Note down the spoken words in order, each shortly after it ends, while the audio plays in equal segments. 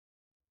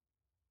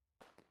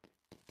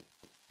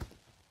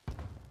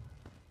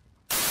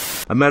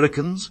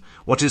Americans,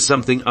 what is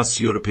something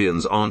us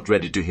Europeans aren't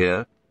ready to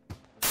hear?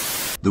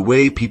 The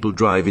way people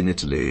drive in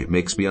Italy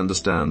makes me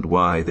understand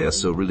why they are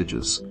so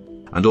religious,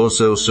 and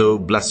also so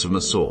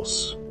blasphemous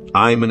sauce.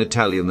 I'm an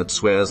Italian that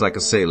swears like a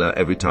sailor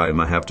every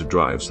time I have to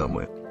drive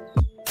somewhere.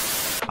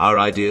 Our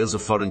ideas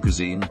of foreign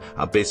cuisine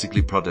are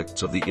basically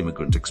products of the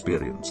immigrant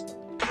experience.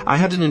 I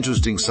had an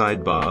interesting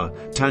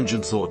sidebar,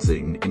 tangent thought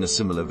thing in a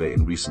similar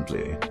vein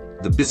recently.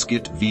 The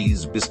biscuit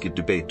vs biscuit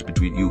debate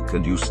between UK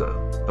and USA.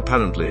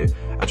 Apparently,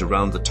 at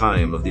around the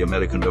time of the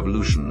American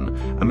Revolution,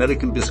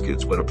 American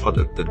biscuits were a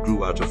product that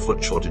grew out of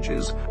food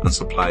shortages and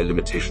supply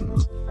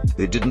limitations.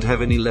 They didn't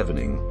have any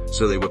leavening,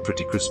 so they were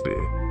pretty crispy.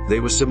 They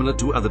were similar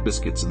to other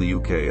biscuits in the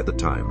UK at the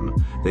time.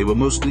 They were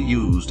mostly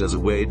used as a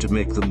way to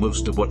make the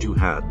most of what you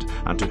had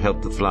and to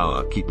help the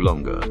flour keep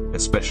longer,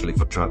 especially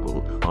for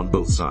travel on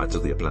both sides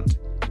of the Atlantic.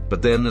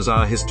 But then, as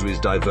our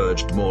histories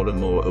diverged more and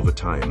more over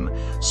time,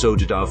 so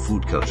did our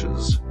food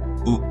cultures.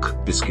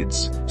 UK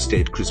biscuits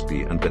stayed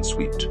crispy and went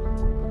sweet.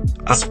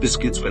 US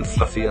biscuits went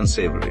fluffy and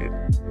savory.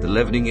 The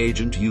leavening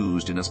agent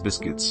used in US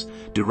biscuits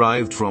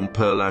derived from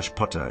pearl ash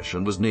potash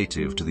and was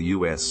native to the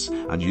US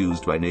and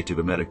used by Native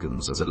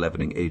Americans as a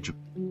leavening agent.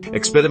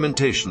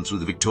 Experimentation through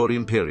the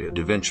Victorian period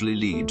eventually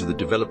led to the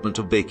development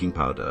of baking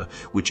powder,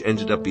 which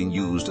ended up being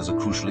used as a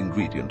crucial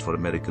ingredient for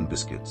American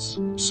biscuits.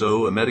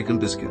 So American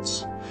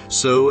biscuits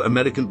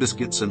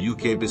and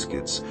UK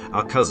biscuits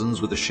are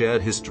cousins with a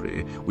shared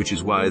history, which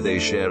is why they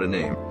share a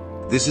name.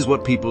 This is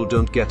what people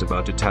don't get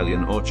about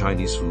Italian or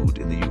Chinese food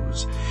in the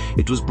US.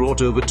 It was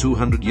brought over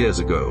 200 years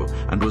ago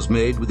and was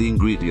made with the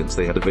ingredients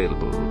they had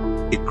available.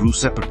 It grew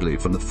separately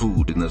from the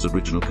food in its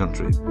original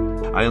country.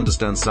 I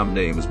understand some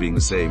names being the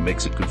same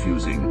makes it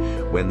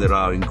confusing when there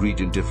are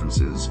ingredient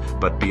differences,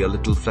 but be a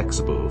little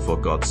flexible for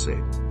God's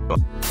sake.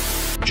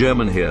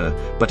 German here,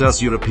 but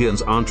us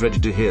Europeans aren't ready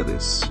to hear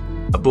this.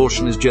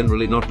 Abortion is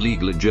generally not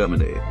legal in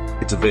Germany.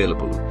 It's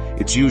available.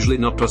 It's usually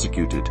not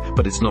prosecuted,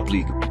 but it's not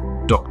legal.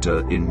 Doctor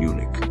in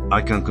Munich.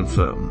 I can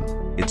confirm.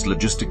 It's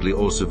logistically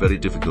also very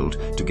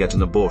difficult to get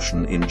an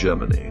abortion in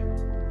Germany.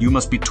 You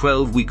must be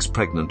 12 weeks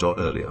pregnant or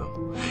earlier.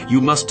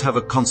 You must have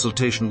a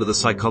consultation with a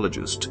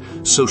psychologist,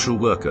 social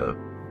worker,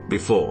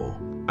 before,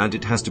 and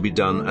it has to be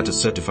done at a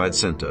certified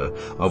center,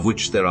 of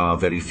which there are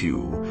very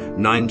few.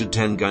 9 to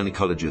 10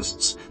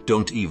 gynecologists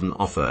don't even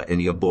offer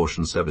any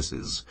abortion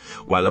services.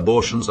 While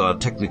abortions are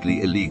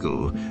technically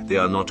illegal, they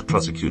are not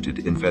prosecuted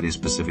in very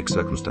specific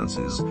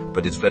circumstances,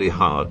 but it's very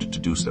hard to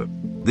do so.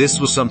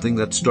 This was something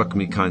that struck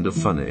me kind of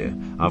funny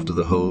after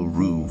the whole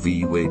Roe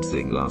v. Wade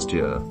thing last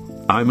year.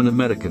 I'm an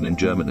American in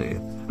Germany,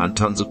 and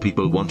tons of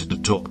people wanted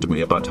to talk to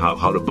me about how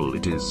horrible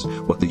it is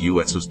what the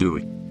US was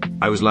doing.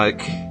 I was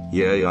like,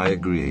 yeah, I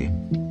agree.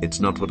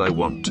 It's not what I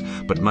want,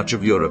 but much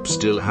of Europe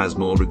still has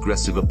more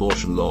regressive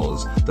abortion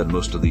laws than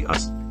most of the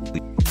US.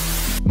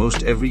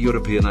 Most every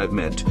European I've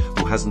met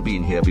who hasn't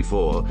been here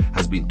before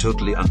has been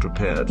totally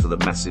unprepared for the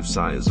massive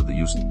size of the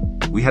US.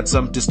 We had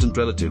some distant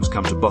relatives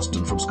come to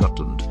Boston from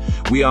Scotland.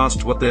 We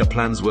asked what their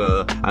plans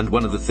were, and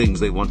one of the things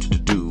they wanted to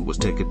do was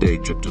take a day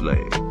trip to LA.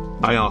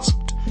 I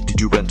asked, did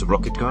you rent a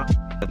rocket car?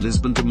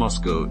 Lisbon to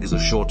Moscow is a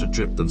shorter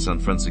trip than San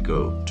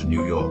Francisco to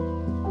New York.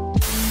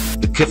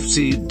 The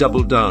KFC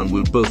Double Down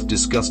will both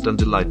disgust and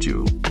delight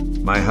you.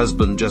 My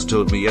husband just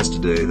told me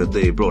yesterday that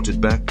they brought it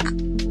back.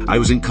 I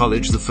was in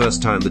college the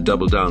first time the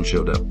Double Down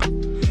showed up.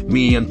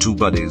 Me and 2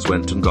 buddies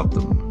went and got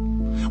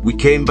them. We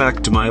came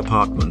back to my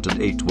apartment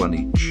and ate one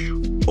each.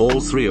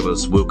 All 3 of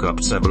us woke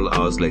up several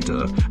hours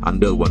later and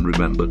no one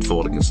remembered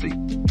falling asleep.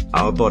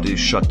 Our bodies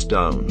shut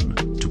down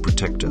to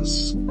protect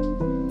us.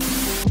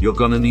 You're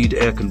gonna need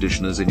air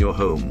conditioners in your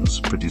homes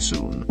pretty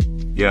soon.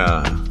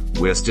 Yeah,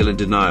 we're still in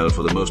denial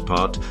for the most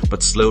part,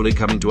 but slowly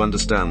coming to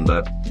understand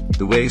that.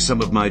 The way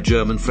some of my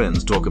German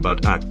friends talk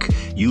about AK,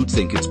 you'd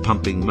think it's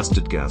pumping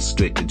mustard gas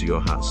straight into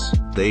your house.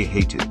 They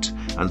hate it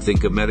and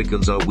think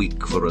Americans are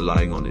weak for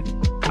relying on it.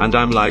 And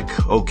I'm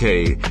like,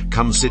 okay,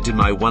 come sit in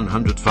my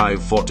 105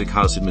 Fortic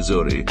house in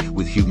Missouri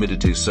with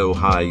humidity so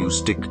high you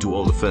stick to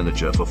all the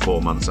furniture for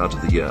 4 months out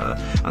of the year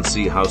and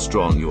see how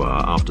strong you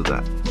are after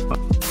that.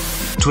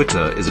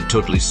 Twitter is a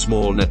totally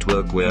small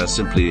network where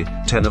simply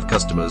 10 of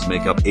customers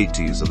make up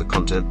 80s of the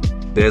content.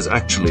 There's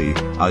actually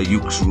a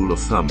UX rule of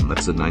thumb,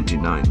 that's the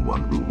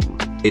 99-1 rule.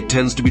 It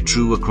tends to be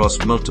true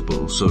across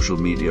multiple social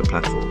media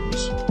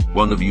platforms.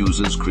 1 of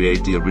users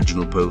create the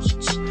original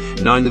posts.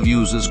 9 of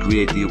users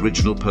create the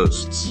original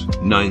posts.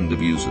 9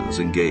 of users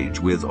engage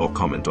with or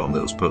comment on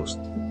those posts.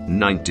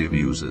 90 of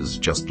users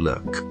just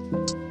lurk.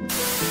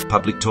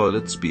 Public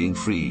toilets being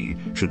free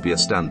should be a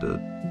standard.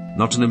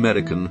 Not an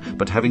American,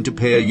 but having to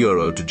pay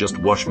 €1 to just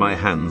wash my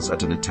hands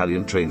at an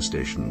Italian train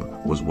station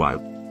was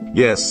wild.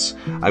 Yes,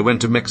 I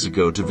went to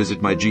Mexico to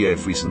visit my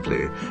GF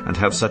recently and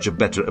have such a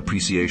better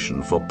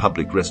appreciation for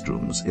public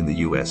restrooms in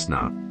the US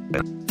now.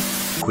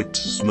 Quit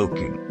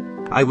smoking.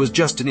 I was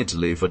just in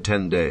Italy for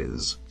 10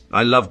 days.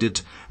 I loved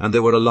it, and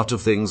there were a lot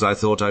of things I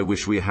thought I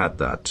wish we had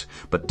that,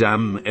 but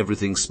damn,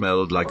 everything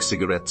smelled like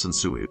cigarettes and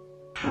sewage.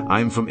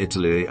 I'm from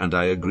Italy, and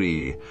I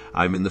agree.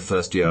 I'm in the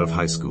first year of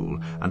high school,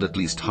 and at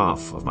least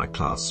half of my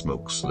class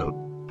smokes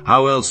slow.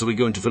 How else are we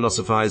going to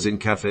philosophize in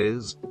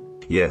cafes?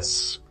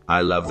 Yes,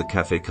 I love the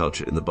cafe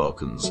culture in the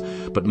Balkans,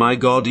 but my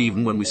God,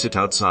 even when we sit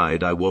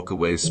outside, I walk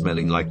away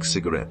smelling like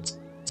cigarettes.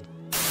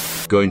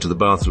 Going to the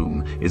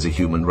bathroom is a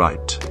human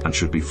right and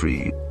should be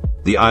free.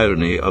 The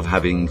irony of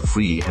having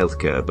free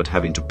healthcare but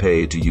having to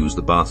pay to use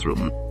the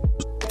bathroom.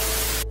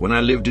 When I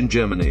lived in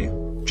Germany,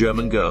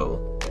 German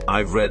girl,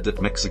 I've read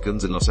that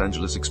Mexicans in Los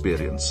Angeles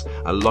experience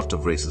a lot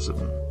of racism.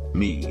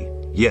 Me,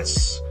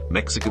 yes,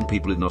 Mexican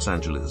people in Los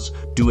Angeles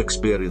do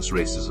experience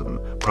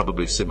racism,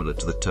 probably similar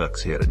to the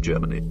Turks here in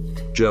Germany.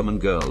 German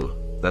girl,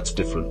 that's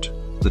different.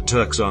 The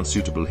Turks aren't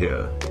suitable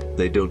here.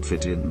 They don't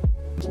fit in.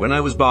 When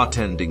I was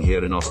bartending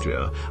here in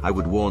Austria, I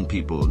would warn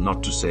people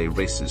not to say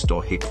racist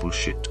or hateful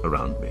shit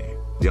around me.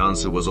 The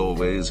answer was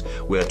always,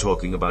 we're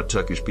talking about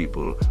Turkish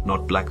people,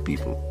 not black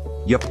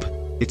people. Yup,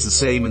 it's the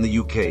same in the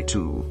UK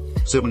too.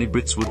 So many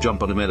Brits will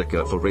jump on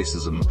America for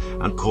racism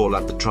and call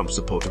out the Trump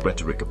supporter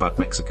rhetoric about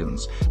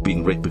Mexicans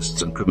being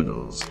rapists and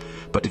criminals.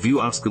 But if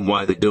you ask them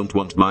why they don't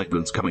want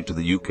migrants coming to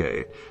the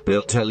UK,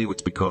 they'll tell you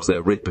it's because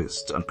they're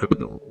rapists and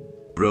criminal.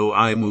 Bro,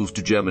 I moved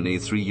to Germany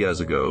 3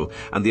 years ago,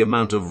 and the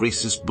amount of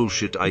racist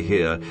bullshit I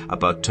hear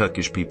about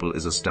Turkish people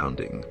is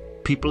astounding.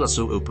 People are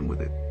so open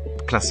with it.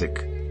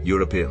 Classic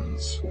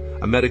Europeans.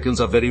 Americans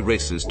are very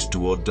racist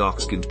toward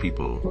dark-skinned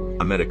people.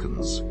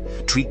 Americans.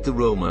 Treat the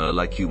Roma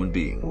like human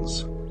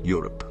beings.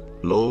 Europe.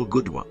 Lol,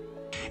 good one.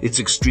 It's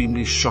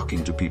extremely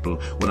shocking to people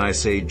when I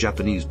say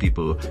Japanese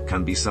people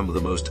can be some of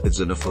the most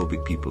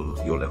xenophobic people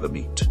you'll ever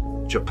meet.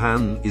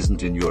 Japan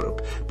isn't in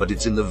Europe, but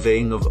it's in the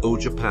vein of, oh,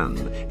 Japan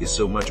is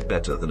so much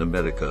better than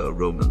America,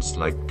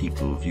 romance-like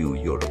people view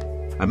Europe.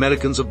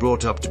 Americans are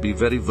brought up to be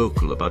very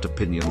vocal about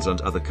opinions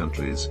on other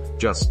countries.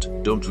 Just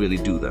don't really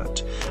do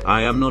that.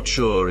 I am not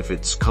sure if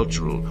it's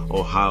cultural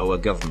or how a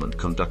government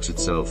conducts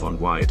itself on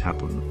why it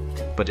happened.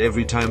 But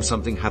every time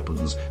something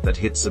happens that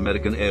hits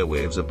American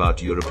airwaves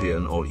about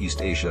European or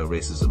East Asia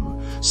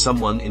racism,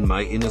 someone in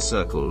my inner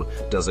circle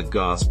does a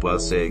gasp while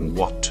saying,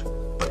 what?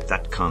 But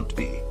that can't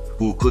be.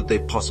 Who could they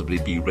possibly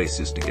be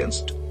racist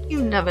against?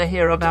 You never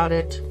hear about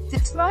it.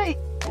 It's like...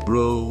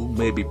 Bro,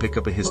 maybe pick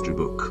up a history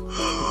book.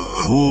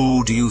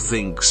 Who do you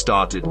think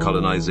started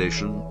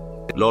colonization?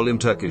 Lol, I'm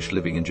Turkish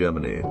living in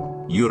Germany.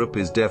 Europe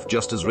is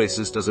just as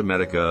racist as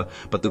America,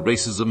 but the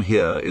racism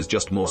here is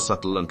just more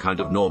subtle and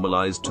kind of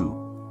normalized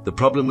too. The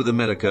problem with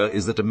America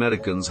is that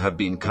Americans have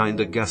been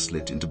kinda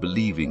gaslit into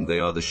believing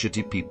they are the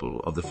shitty people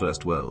of the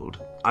first world.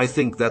 I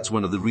think that's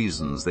one of the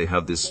reasons they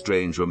have this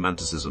strange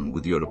romanticism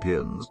with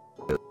Europeans.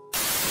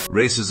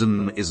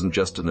 Racism isn't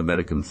just an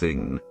American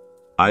thing.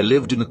 I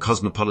lived in a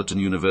cosmopolitan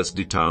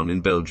university town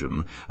in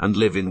Belgium and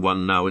live in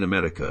one now in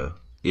America.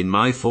 In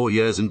my 4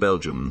 years in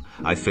Belgium,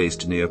 I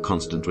faced near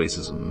constant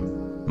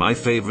racism. My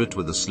favorite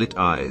were the slit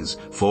eyes,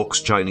 Fork's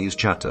Chinese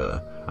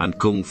chatter, and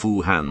kung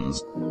fu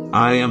hands.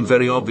 I am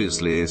very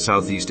obviously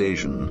Southeast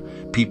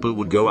Asian. People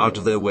would go out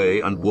of their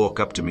way and walk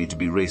up to me to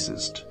be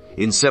racist.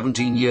 In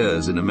 17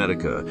 years in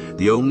America,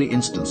 the only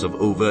instance of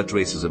overt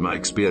racism I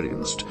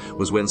experienced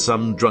was when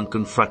some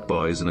drunken frat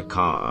boys in a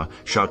car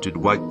shouted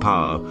white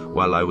power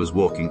while I was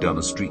walking down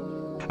a street.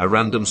 A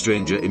random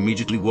stranger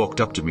immediately walked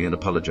up to me and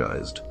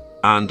apologized.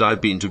 And I've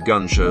been to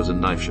gun shows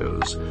and knife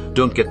shows.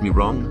 Don't get me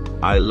wrong,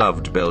 I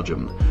loved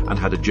Belgium and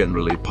had a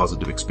generally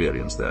positive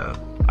experience there.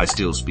 I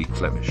still speak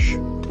Flemish,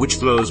 which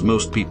throws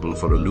most people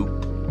for a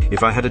loop.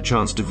 If I had a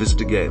chance to visit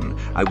again,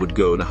 I would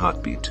go in a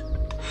heartbeat.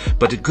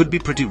 But it could be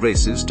pretty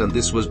racist, and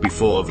this was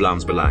before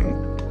Vlaams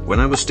Belang. When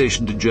I was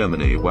stationed in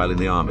Germany while in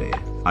the army,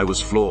 I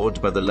was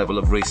floored by the level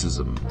of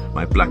racism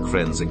my black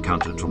friends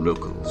encountered from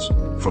locals.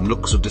 From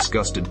looks of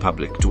disgust in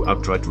public to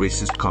outright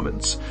racist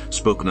comments,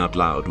 spoken out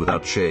loud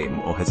without shame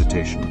or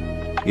hesitation.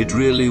 It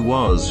really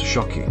was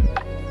shocking.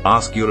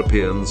 Ask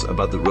Europeans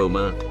about the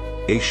Roma,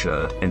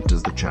 Asia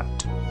enters the chat.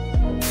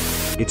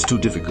 It's too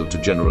difficult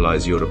to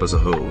generalize Europe as a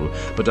whole,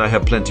 but I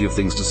have plenty of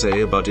things to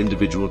say about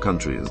individual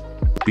countries.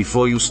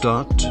 Before you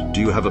start, do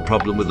you have a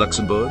problem with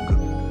Luxembourg?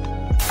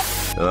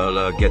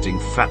 Getting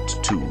fat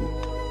too.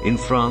 In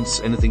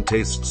France, anything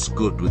tastes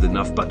good with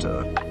enough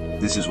butter.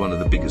 This is one of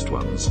the biggest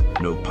ones,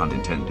 no pun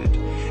intended.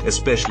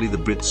 Especially the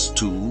Brits,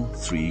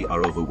 2-3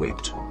 are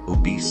overweight,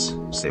 obese,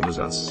 same as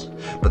us.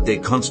 But they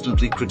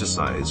constantly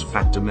criticize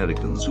fat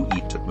Americans who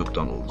eat at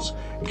McDonald's.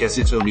 Guess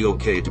it's only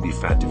okay to be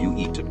fat if you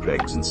eat at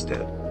Greg's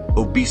instead.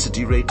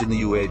 Obesity rate in the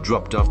UA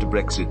dropped after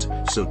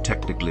Brexit, so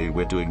technically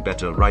we're doing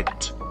better,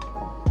 right?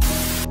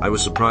 I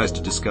was surprised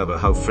to discover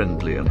how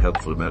friendly and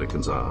helpful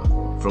Americans are.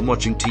 From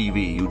watching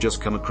TV, you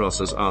just come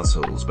across as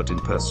assholes, but in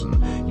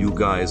person, you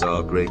guys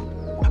are great.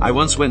 I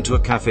once went to a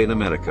cafe in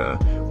America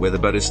where the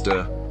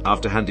barista,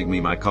 after handing me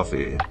my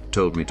coffee,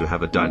 told me to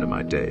have a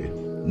dynamite day.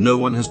 No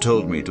one has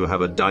told me to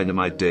have a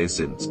dynamite day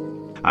since.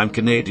 I'm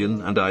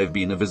Canadian and I've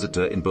been a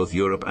visitor in both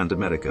Europe and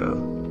America.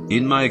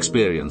 In my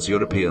experience,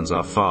 Europeans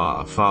are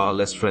far, far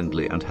less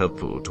friendly and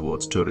helpful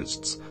towards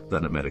tourists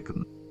than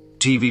Americans.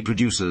 TV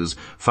producers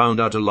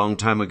found out a long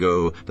time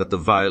ago that the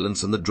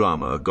violence and the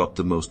drama got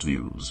the most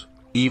views,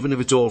 even if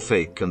it's all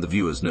fake and the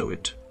viewers know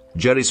it.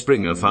 Jerry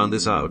Springer found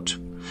this out.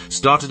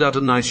 Started out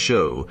a nice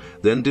show,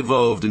 then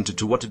devolved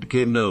into what it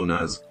became known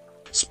as.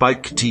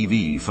 Spike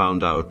TV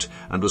found out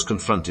and was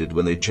confronted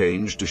when they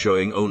changed to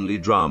showing only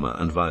drama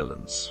and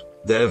violence.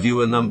 Their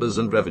viewer numbers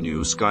and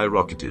revenue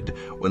skyrocketed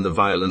when the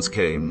violence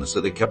came,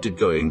 so they kept it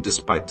going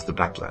despite the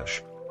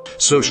backlash.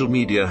 Social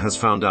media has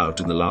found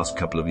out in the last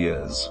couple of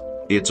years.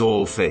 It's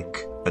all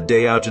fake. A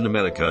day out in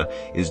America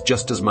is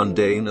just as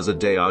mundane as a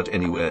day out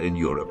anywhere in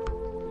Europe.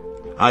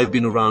 I've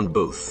been around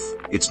both.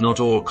 It's not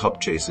all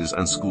cop chases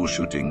and school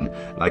shooting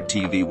like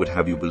TV would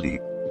have you believe.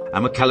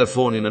 I'm a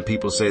Californian and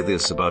people say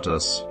this about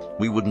us.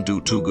 We wouldn't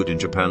do too good in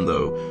Japan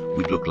though.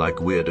 We'd look like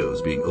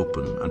weirdos being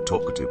open and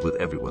talkative with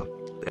everyone.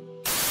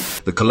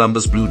 The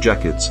Columbus Blue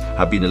Jackets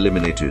have been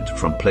eliminated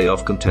from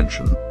playoff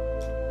contention.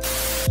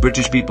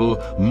 British people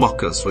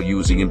mock us for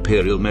using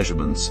imperial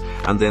measurements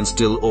and then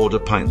still order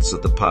pints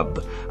at the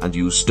pub and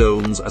use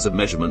stones as a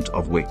measurement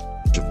of weight.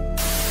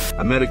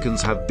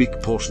 Americans have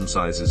big portion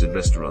sizes in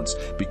restaurants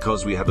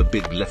because we have a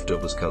big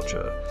leftovers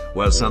culture,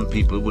 while some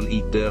people will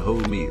eat their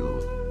whole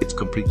meal. It's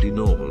completely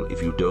normal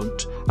if you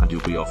don't, and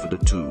you'll be offered a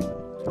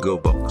to-go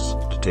box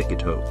to take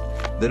it home.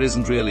 There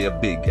isn't really a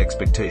big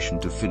expectation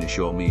to finish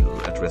your meal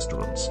at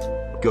restaurants.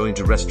 Going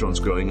to restaurants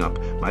growing up,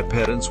 my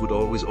parents would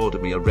always order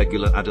me a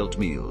regular adult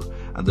meal,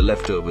 and the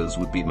leftovers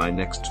would be my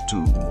next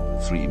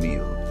 2-3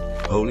 meal.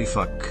 Holy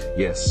fuck,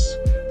 yes,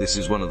 this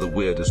is one of the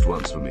weirdest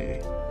ones for me.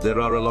 There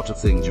are a lot of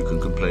things you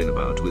can complain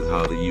about with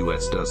how the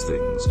US does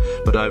things,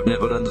 but I've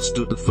never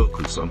understood the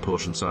focus on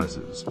portion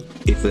sizes.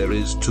 If there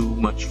is too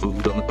much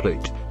food on the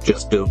plate,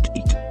 just don't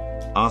eat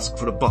it. Ask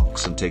for a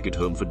box and take it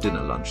home for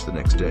dinner lunch the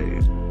next day.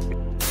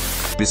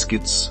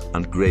 Biscuits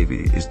and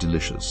gravy is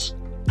delicious.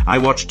 I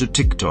watched a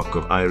TikTok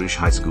of Irish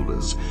high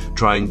schoolers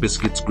trying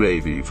biscuits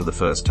gravy for the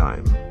first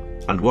time,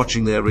 and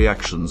watching their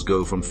reactions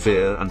go from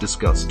fear and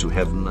disgust to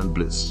heaven and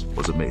bliss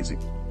was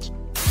amazing.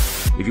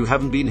 If you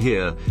haven't been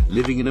here,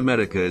 living in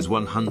America is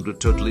 100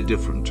 totally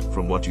different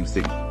from what you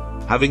think.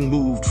 Having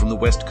moved from the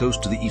West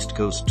Coast to the East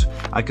Coast,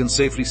 I can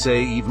safely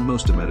say even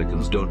most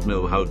Americans don't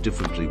know how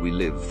differently we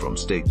live from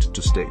state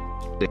to state.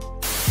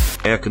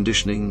 Air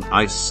conditioning,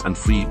 ice, and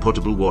free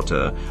potable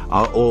water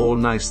are all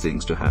nice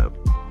things to have.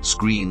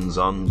 Screens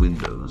on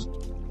windows.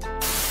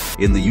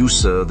 In the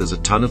USA, there's a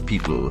ton of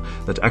people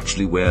that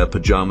actually wear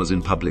pajamas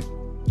in public.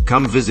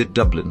 Come visit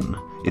Dublin.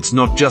 It's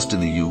not just in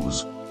the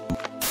U's.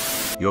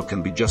 You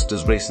can be just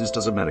as racist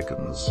as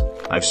Americans.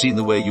 I've seen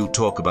the way you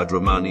talk about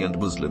Romani and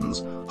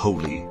Muslims.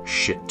 Holy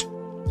shit.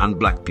 And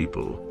black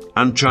people.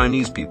 And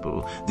Chinese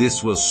people.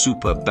 This was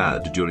super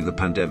bad during the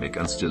pandemic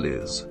and still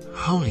is.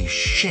 Holy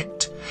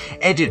shit.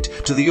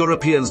 Edit to the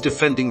Europeans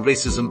defending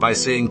racism by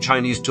saying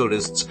Chinese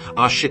tourists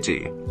are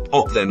shitty.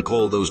 Or then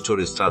call those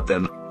tourists out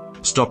then.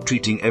 Stop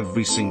treating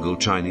every single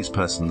Chinese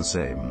person the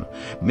same.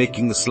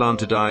 Making the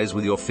slanted eyes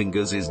with your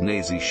fingers is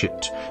nazi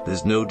shit.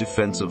 There's no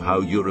defense of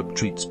how Europe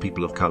treats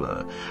people of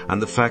color.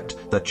 And the fact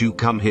that you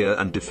come here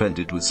and defend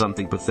it with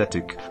something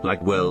pathetic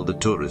like, well, the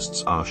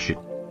tourists are shit.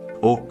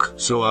 Ok,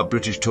 so are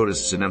British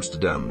tourists in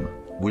Amsterdam.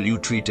 Will you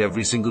treat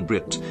every single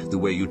Brit the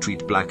way you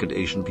treat black and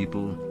Asian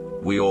people?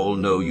 We all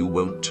know you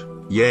won't.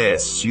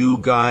 Yes, you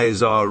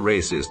guys are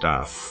racist,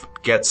 AF.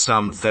 Get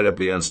some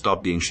therapy and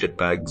stop being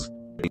shitbags.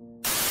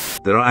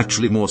 There are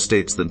actually more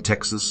states than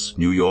Texas,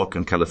 New York,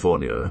 and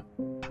California.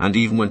 And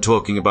even when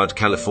talking about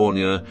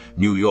California,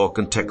 New York,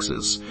 and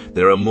Texas,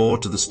 there are more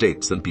to the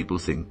states than people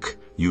think.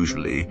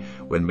 Usually,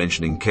 when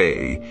mentioning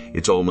K,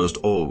 it's almost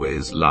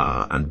always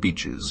La and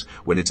beaches,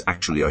 when it's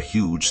actually a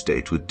huge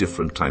state with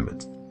different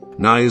climates.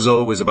 Ni is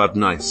always about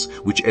nice,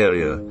 which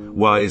area.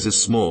 Wise is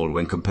small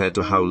when compared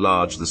to how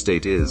large the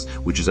state is,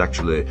 which is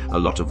actually a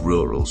lot of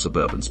rural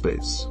suburban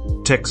space.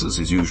 Texas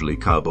is usually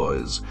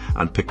cowboys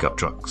and pickup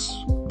trucks.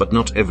 But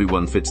not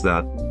everyone fits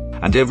that.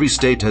 And every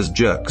state has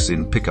jerks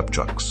in pickup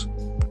trucks.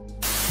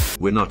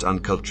 We're not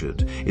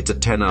uncultured. It's a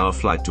 10-hour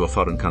flight to a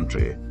foreign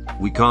country.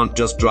 We can't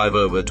just drive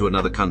over to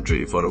another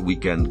country for a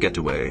weekend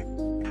getaway.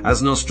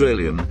 As an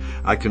Australian,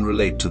 I can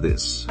relate to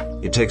this.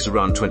 It takes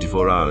around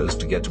 24 hours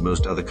to get to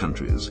most other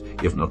countries,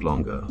 if not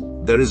longer.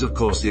 There is of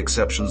course the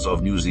exceptions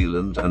of New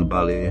Zealand and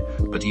Bali,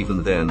 but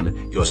even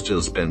then, you're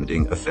still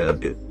spending a fair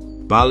bit.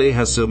 Bali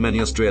has so many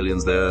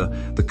Australians there,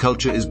 the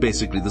culture is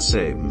basically the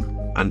same,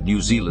 and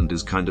New Zealand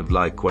is kind of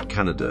like what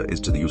Canada is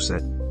to the USA.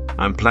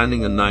 I'm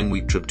planning a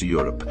 9-week trip to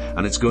Europe,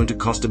 and it's going to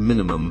cost a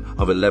minimum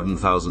of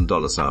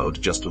 $11,000 out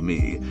just for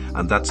me,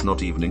 and that's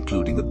not even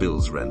including the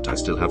bills rent I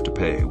still have to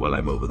pay while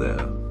I'm over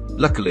there.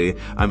 Luckily,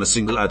 I'm a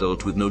single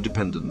adult with no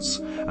dependents,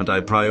 and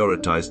I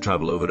prioritize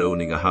travel over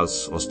owning a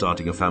house or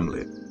starting a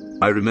family.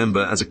 I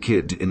remember as a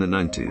kid in the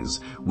 90s,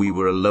 we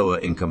were a lower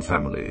income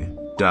family,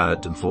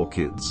 dad and 4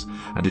 kids,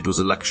 and it was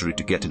a luxury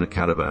to get in a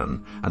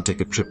caravan and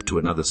take a trip to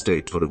another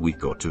state for a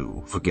week or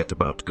two, forget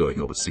about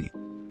going overseas.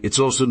 It's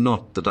also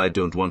not that I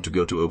don't want to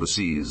go to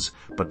overseas,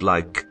 but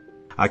like,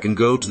 I can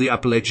go to the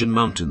Appalachian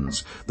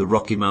Mountains, the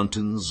Rocky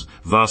Mountains,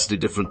 vastly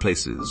different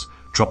places,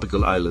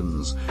 tropical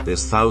islands,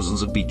 there's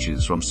thousands of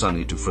beaches from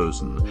sunny to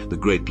frozen, the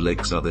Great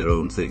Lakes are their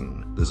own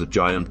thing, there's a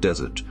giant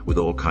desert with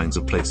all kinds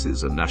of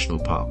places and national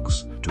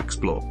parks to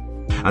explore.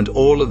 And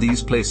all of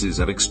these places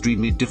have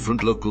extremely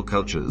different local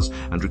cultures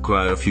and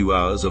require a few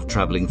hours of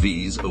traveling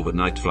V's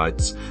overnight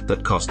flights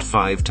that cost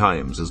 5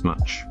 times as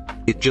much.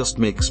 It just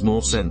makes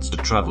more sense to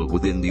travel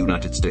within the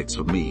United States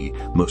for me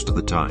most of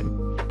the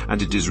time.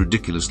 And it is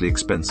ridiculously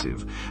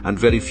expensive, and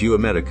very few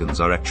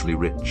Americans are actually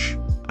rich.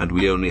 And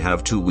we only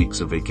have 2 weeks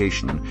of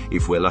vacation,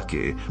 if we're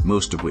lucky,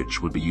 most of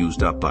which will be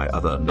used up by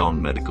other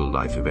non-medical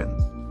life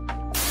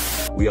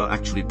events. We are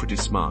actually pretty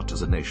smart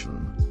as a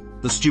nation.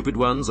 The stupid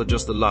ones are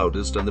just the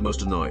loudest and the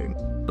most annoying.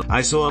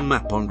 I saw a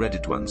map on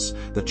Reddit once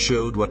that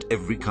showed what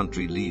every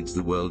country leads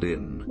the world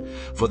in.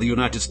 For the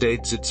United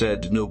States, it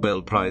said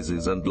Nobel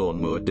Prizes and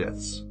lawnmower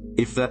deaths.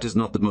 If that is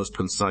not the most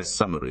concise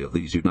summary of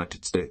these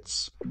United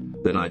States,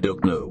 then I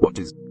don't know what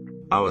is.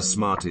 Our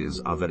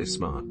smarties are very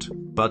smart,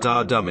 but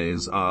our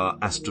dummies are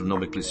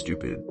astronomically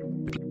stupid.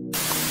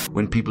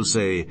 When people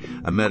say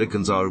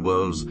Americans are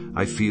wolves,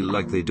 I feel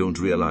like they don't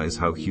realize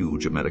how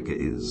huge America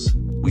is.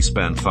 We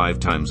span 5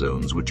 time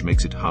zones, which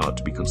makes it hard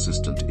to be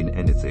consistent in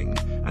anything,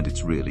 and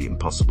it's really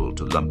impossible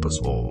to lump us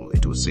all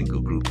into a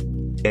single group.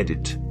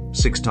 Edit.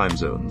 6 time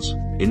zones.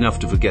 Enough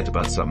to forget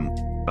about some.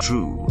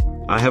 True.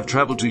 I have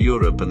traveled to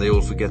Europe and they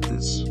all forget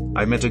this.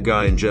 I met a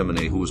guy in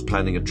Germany who was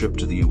planning a trip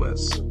to the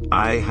US.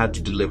 I had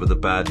to deliver the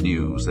bad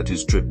news that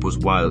his trip was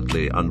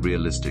wildly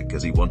unrealistic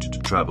as he wanted to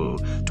travel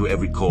to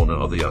every corner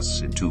of the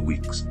US in 2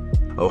 weeks.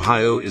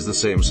 Ohio is the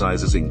same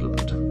size as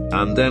England.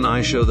 And then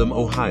I show them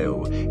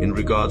Ohio in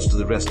regards to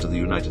the rest of the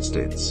United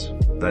States.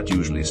 That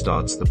usually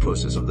starts the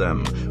process of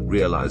them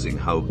realizing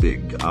how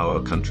big our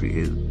country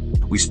is.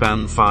 We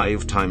span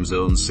 5 time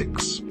zones,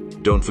 6.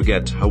 Don't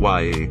forget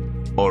Hawaii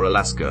or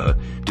Alaska,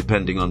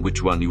 depending on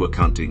which one you are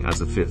counting as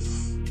the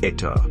 5th.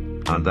 ETA,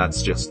 and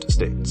that's just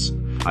states.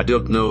 I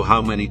don't know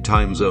how many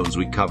time zones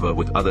we cover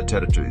with other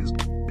territories.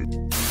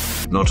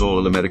 Not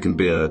all American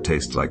beer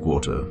tastes like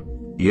water.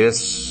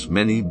 Yes,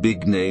 many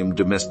big-name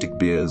domestic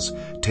beers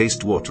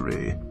taste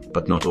watery,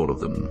 but not all of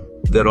them.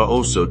 There are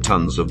also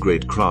tons of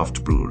great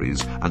craft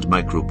breweries and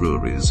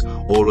microbreweries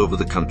all over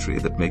the country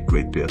that make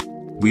great beer.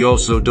 We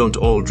also don't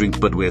all drink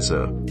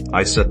Budweiser.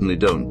 I certainly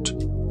don't.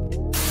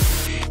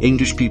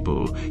 English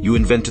people, you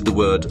invented the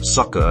word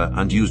soccer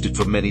and used it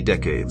for many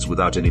decades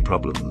without any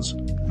problems.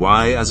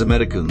 Why, as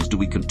Americans, do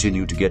we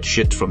continue to get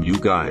shit from you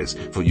guys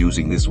for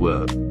using this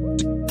word?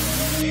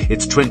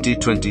 It's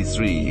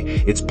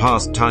 2023. It's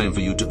past time for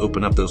you to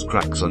open up those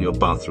cracks on your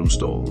bathroom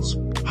stalls.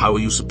 How are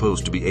you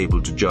supposed to be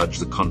able to judge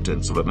the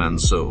contents of a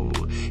man's soul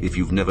if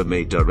you've never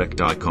made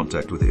direct eye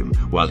contact with him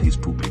while he's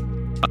pooping?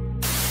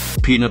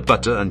 Peanut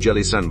butter and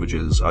jelly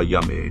sandwiches are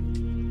yummy.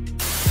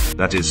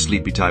 That is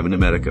sleepy time in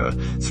America,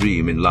 3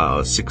 in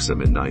Laos, 6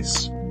 in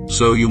Nice.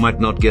 So you might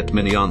not get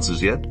many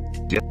answers yet?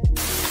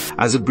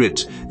 As a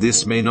Brit,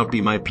 this may not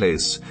be my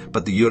place,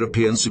 but the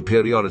European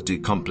superiority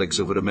complex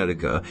over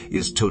America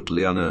is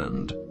totally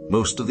unearned.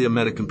 Most of the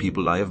American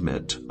people I have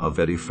met are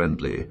very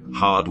friendly,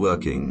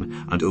 hard-working,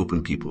 and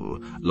open people.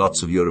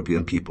 Lots of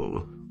European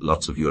people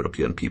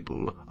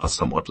are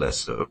somewhat less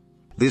so.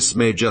 This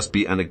may just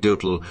be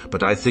anecdotal,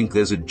 but I think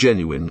there's a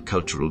genuine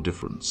cultural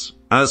difference.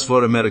 As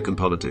for American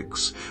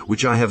politics,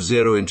 which I have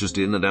zero interest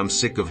in and am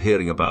sick of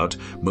hearing about,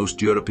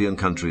 most European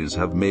countries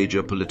have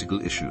major political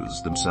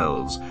issues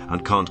themselves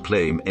and can't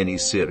claim any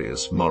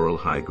serious moral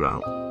high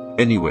ground.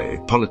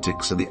 Anyway,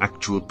 politics and the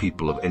actual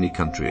people of any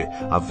country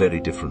are very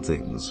different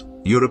things.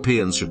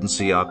 Europeans shouldn't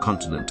see our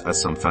continent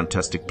as some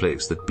fantastic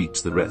place that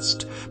beats the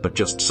rest, but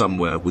just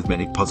somewhere with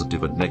many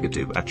positive and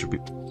negative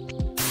attributes.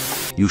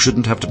 You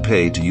shouldn't have to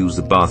pay to use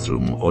the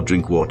bathroom or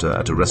drink water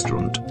at a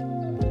restaurant.